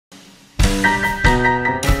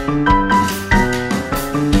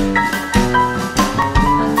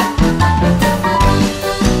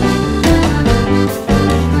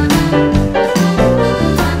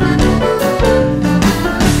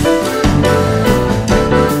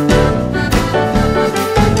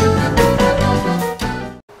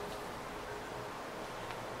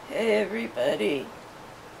Hey everybody,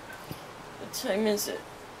 what time is it?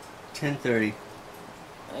 10:30.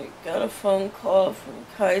 I got a phone call from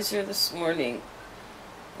Kaiser this morning,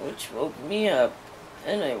 which woke me up,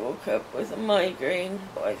 and I woke up with a migraine.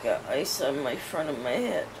 I got ice on my front of my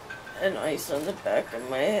head, and ice on the back of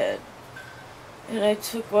my head. And I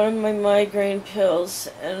took one of my migraine pills,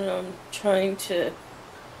 and I'm trying to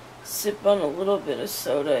sip on a little bit of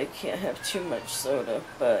soda. I can't have too much soda,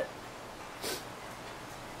 but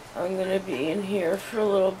I'm going to be in here for a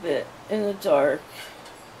little bit in the dark.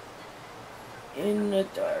 In the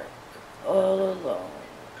dark. All alone.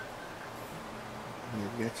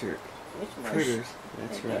 You got your With critters.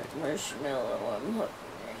 That's right. Got marshmallow I'm looking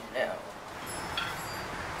right now.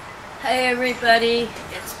 Hey everybody.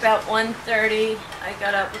 It's about 1:30. I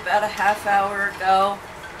got up about a half hour ago.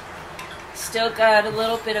 Still got a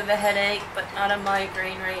little bit of a headache, but not a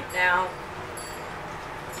migraine right now.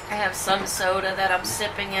 I have some soda that I'm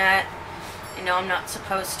sipping at. I know I'm not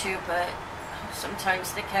supposed to, but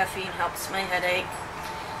sometimes the caffeine helps my headache.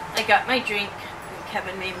 I got my drink.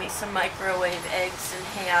 Kevin made me some microwave eggs and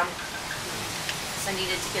ham, because I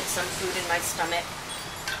needed to get some food in my stomach.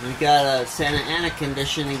 We got a Santa Ana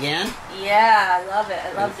condition again. Yeah, I love it.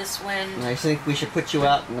 I love this wind. And I think we should put you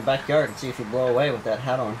out in the backyard and see if you blow away with that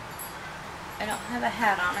hat on. I don't have a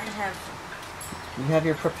hat on. You have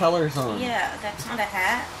your propellers on. Yeah, that's not a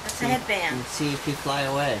hat. That's a headband. And see if you fly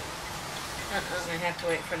away. I'm going to have to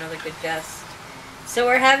wait for another good guest. So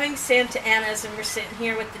we're having Santa Ana's, and we're sitting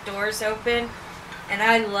here with the doors open. And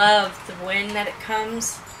I love the wind that it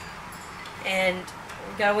comes. And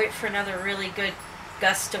we got to wait for another really good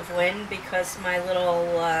gust of wind, because my little...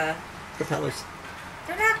 Propellers.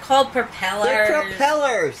 They're not called propellers. They're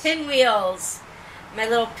propellers! Pinwheels. My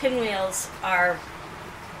little pinwheels are...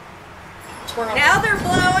 twirling. Now they're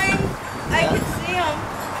blowing. I can see them.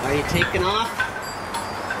 Are you taking off?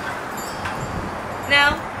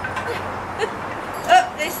 No. Oh,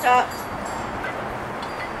 they stopped.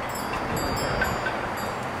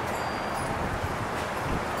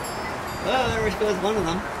 Oh, there goes one of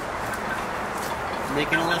them.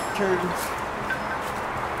 Making a left turn.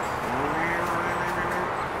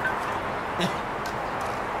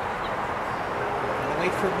 Gotta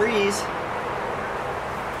wait for a breeze.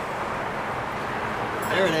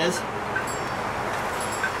 There it is.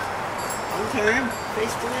 One turn,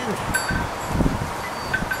 face the wind.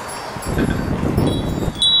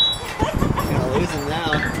 I'm gonna lose him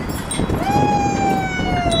now.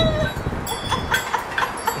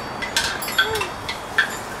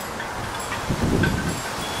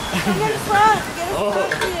 Come in front. Get in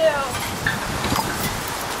front of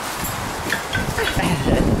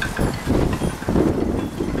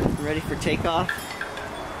you. Ready for takeoff?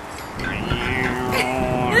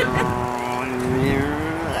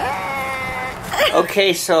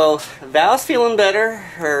 Okay, so Val's feeling better.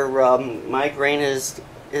 Her migraine is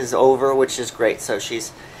over, which is great. So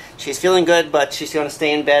she's feeling good, but she's going to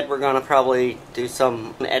stay in bed. We're going to probably do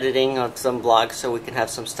some editing on some vlogs so we can have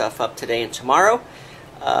some stuff up today and tomorrow.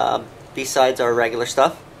 Besides our regular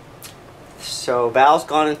stuff. So Val's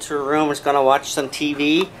gone into her room, is going to watch some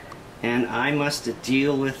TV, and I must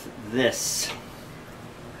deal with this.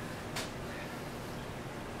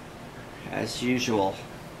 As usual.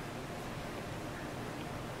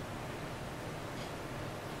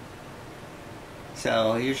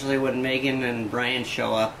 So usually when Megan and Brian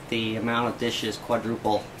show up, the amount of dishes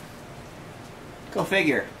quadruple. Go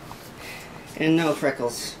figure. And no,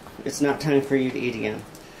 Freckles, it's not time for you to eat again.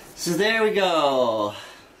 So there we go.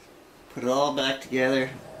 Put it all back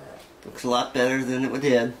together. Looks a lot better than it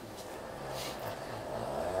did.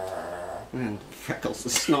 And Freckles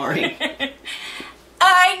is snoring.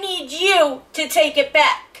 I need you to take it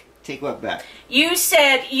back. Take what back? You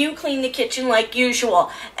said you clean the kitchen like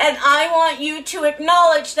usual, and I want you to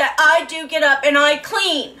acknowledge that I do get up and I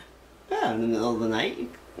clean. Yeah, in the middle of the night.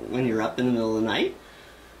 When you're up in the middle of the night.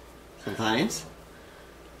 Sometimes.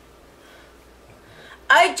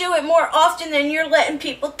 I do it more often than you're letting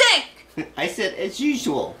people think. I said as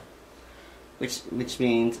usual. Which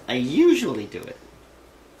means I usually do it.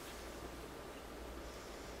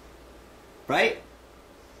 Right?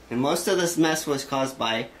 And most of this mess was caused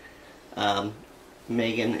by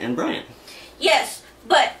Megan and Brian. Yes,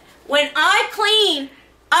 but when I clean.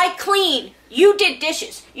 You did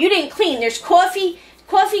dishes. You didn't clean. There's coffee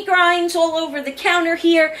coffee grinds all over the counter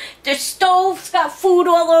here. The stove's got food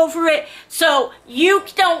all over it. So you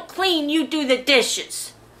don't clean, you do the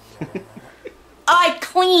dishes. I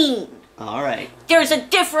clean. All right. There's a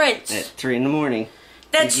difference. At 3 in the morning.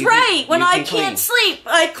 That's right. When I can't sleep,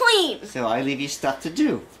 I clean. So I leave you stuff to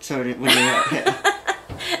do. So that when you're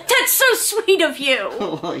That's so sweet of you.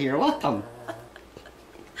 Well, you're welcome.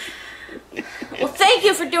 Well, thank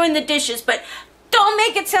you for doing the dishes, but don't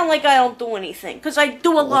make it sound like I don't do anything, because I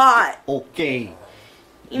do a lot. Okay.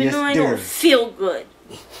 Even though I don't feel good.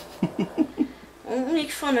 Don't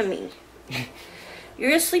make fun of me. You're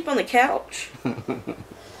going to sleep on the couch. You're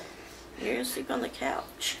going to sleep on the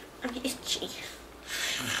couch. I'm itchy.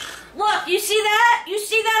 Look, you see that? You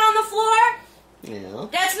see that on the floor? Yeah.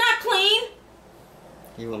 That's not clean.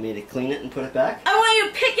 You want me to clean it and put it back? I want you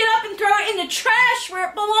to pick it up and throw it in the trash where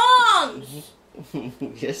it belongs.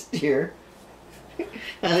 Yes, dear.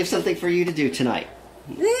 I have something for you to do tonight.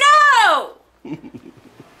 No!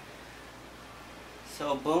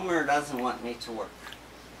 So Boomer doesn't want me to work.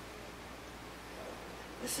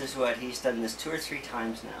 This is what he's done this 2 or 3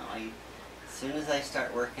 times now. As soon as I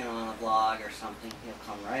start working on a blog or something, he'll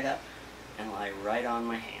come right up and lie right on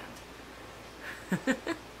my hand.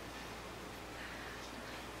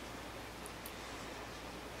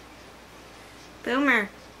 Boomer,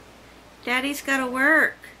 Daddy's gotta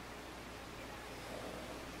work.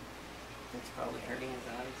 It's probably hurting his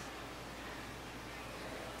eyes.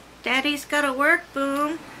 Daddy's gotta work,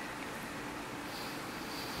 Boom.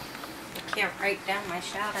 I can't write down my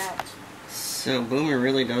shout-outs. So Boomer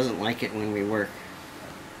really doesn't like it when we work.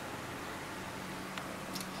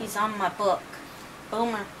 He's on my book.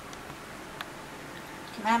 Boomer,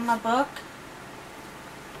 can I have my book?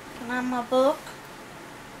 Can I have my book?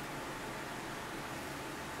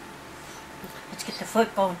 Let's get the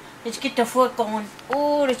foot going. Let's get the foot going.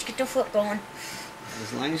 Oh, let's get the foot going.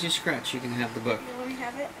 As long as you scratch, you can have the book. You want me to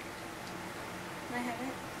have it? Can I have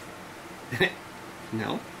it?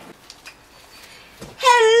 No.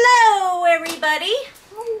 Hello, everybody.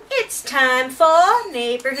 It's time for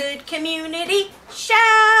Neighborhood Community Shout-Outs.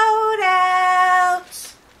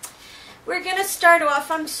 We're going to start off,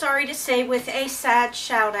 I'm sorry to say, with a sad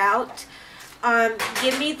shout-out.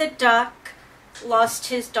 Gimme the Duck lost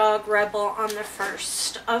his dog Rebel on the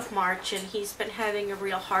 1st of March, and he's been having a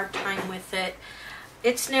real hard time with it.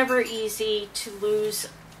 It's never easy to lose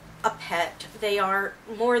a pet. They are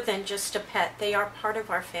more than just a pet. They are part of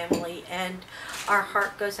our family, and our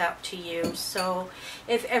heart goes out to you. So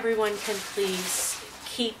if everyone can please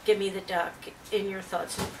keep Gimme the Duck in your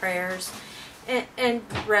thoughts and prayers, and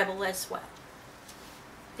Rebel as well.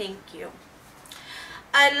 Thank you.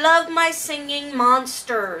 I love my singing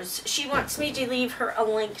monsters. She wants me to leave her a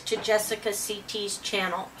link to Jessica CT's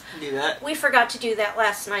channel. Do that. We forgot to do that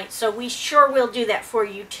last night, so we sure will do that for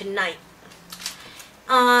you tonight.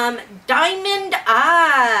 Diamond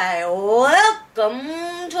Eye,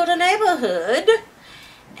 welcome to the neighborhood.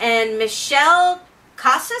 And Michelle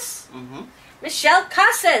Casas? Michelle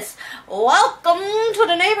Casas, welcome to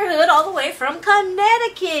the neighborhood all the way from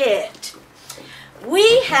Connecticut.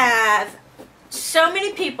 We have so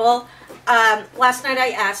many people. Last night I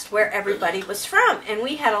asked where everybody was from, and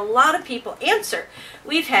we had a lot of people answer.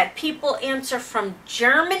 We've had people answer from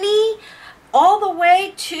Germany all the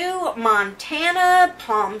way to Montana,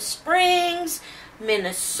 Palm Springs,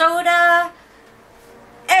 Minnesota,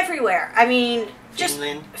 everywhere. I mean, just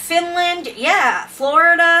Finland, yeah,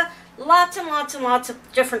 Florida, lots and lots and lots of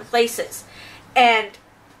different places. And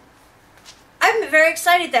I'm very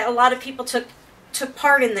excited that a lot of people took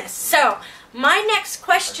part in this. So my next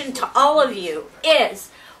question to all of you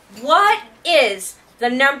is, what is the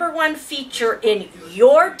 #1 feature in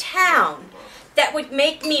your town that would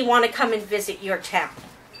make me want to come and visit your town?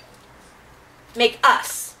 Make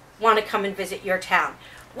us want to come and visit your town.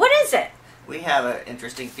 What is it? We have an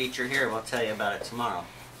interesting feature here. We'll tell you about it tomorrow.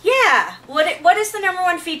 Yeah. What is the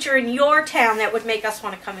 #1 feature in your town that would make us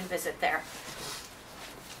want to come and visit there?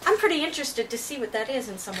 I'm pretty interested to see what that is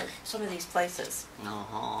in some of these places.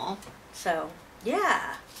 So,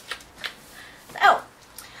 yeah. Oh.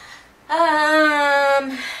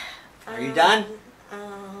 Are you done?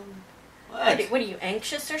 What are you,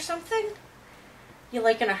 anxious or something? You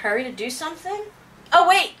like in a hurry to do something? Oh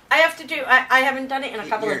wait, I haven't done it in a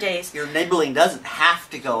couple of days. Your nibbling doesn't have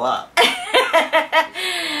to go up.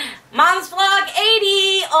 Mom's Vlog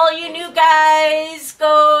 80, all you new guys,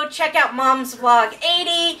 go check out Mom's Vlog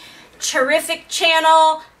 80. Terrific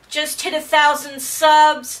channel, just hit 1,000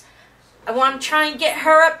 subs. I want to try and get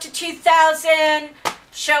her up to 2,000.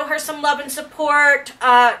 Show her some love and support.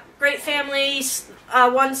 great families.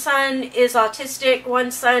 One son is autistic.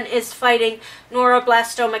 One son is fighting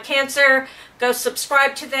neuroblastoma cancer. Go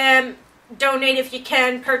subscribe to them. Donate if you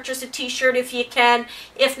can. Purchase a t-shirt if you can.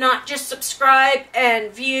 If not, just subscribe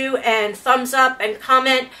and view and thumbs up and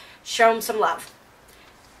comment. Show them some love.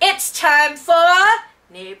 It's time for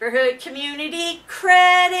Neighborhood Community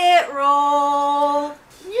Credit Roll.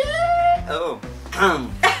 Yay! Oh.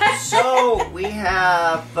 So we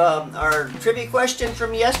have our trivia question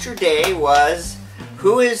from yesterday was,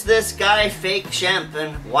 who is this guy Fake Shemp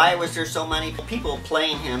and why was there so many people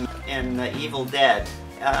playing him in Evil Dead?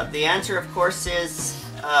 The answer, of course, is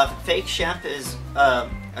Fake Shemp is a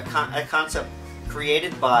concept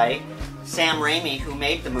created by Sam Raimi, who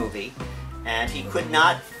made the movie, and he could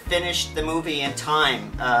not finish the movie in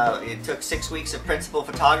time. It took 6 weeks of principal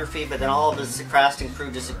photography, but then all of his cast and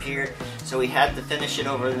crew disappeared, so he had to finish it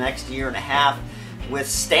over the next year and a half with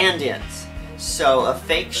stand-ins. So a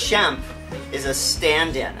Fake Shemp is a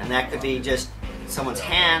stand-in, and that could be just someone's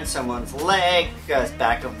hand, someone's leg,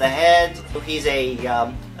 back of the head. He's a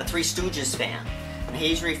Three Stooges fan, and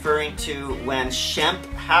he's referring to when Shemp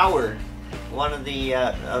Howard, one of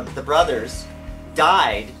the brothers,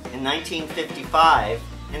 died in 1955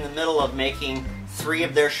 in the middle of making 3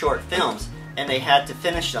 of their short films, and they had to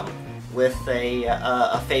finish them with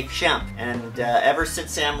a Fake Shemp. And ever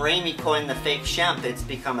since Sam Raimi coined the Fake Shemp, it's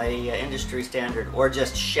become a industry standard, or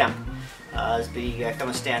just Shemp. Has become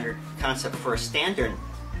a standard concept for a stand-in.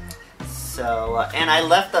 So, and I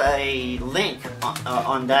left a link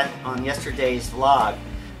on yesterday's vlog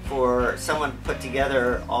for someone put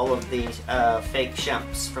together all of these Fake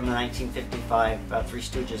Shemps from the 1955 Three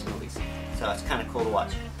Stooges movies. So it's kind of cool to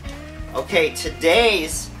watch. Okay,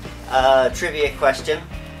 today's trivia question.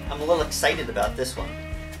 I'm a little excited about this one.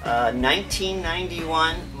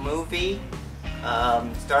 1991 movie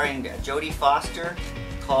starring Jodie Foster,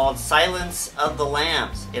 called Silence of the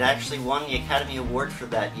Lambs. It actually won the Academy Award for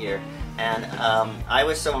that year, and I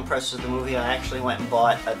was so impressed with the movie I actually went and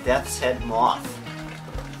bought a Death's Head moth.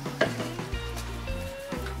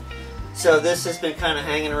 So this has been kind of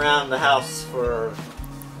hanging around the house for,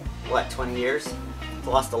 what, 20 years? It's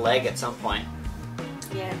lost a leg at some point.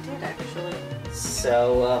 Yeah, it did actually.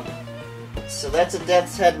 So, so that's a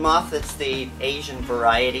Death's Head moth. It's the Asian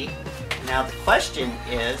variety. Now the question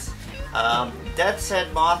is, Death's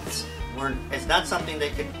Head moths is not something they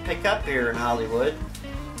could pick up here in Hollywood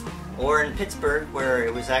or in Pittsburgh where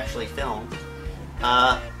it was actually filmed.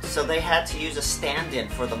 So they had to use a stand-in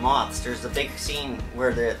for the moths. There's a big scene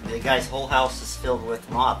where the guy's whole house is filled with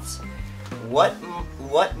moths.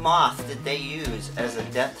 What moth did they use as a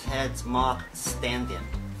Death's Head's moth stand-in?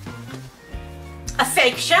 A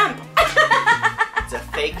Fake Shemp. It's a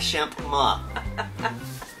Fake Shemp moth.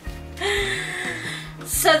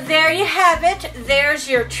 So there you have it. There's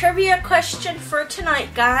your trivia question for tonight,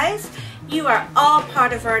 guys. You are all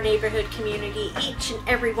part of our neighborhood community, each and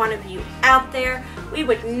every one of you out there. We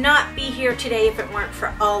would not be here today if it weren't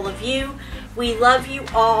for all of you. We love you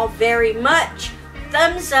all very much.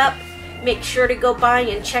 Thumbs up. Make sure to go by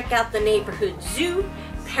and check out the neighborhood zoo,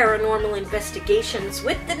 Paranormal Investigations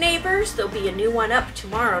with the Neighbors. There'll be a new one up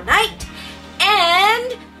tomorrow night.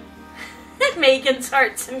 And Megan's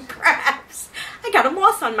Arts and Crafts. I got a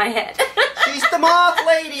moth on my head. She's the Moth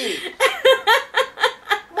Lady.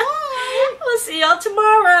 We'll see y'all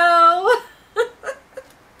tomorrow.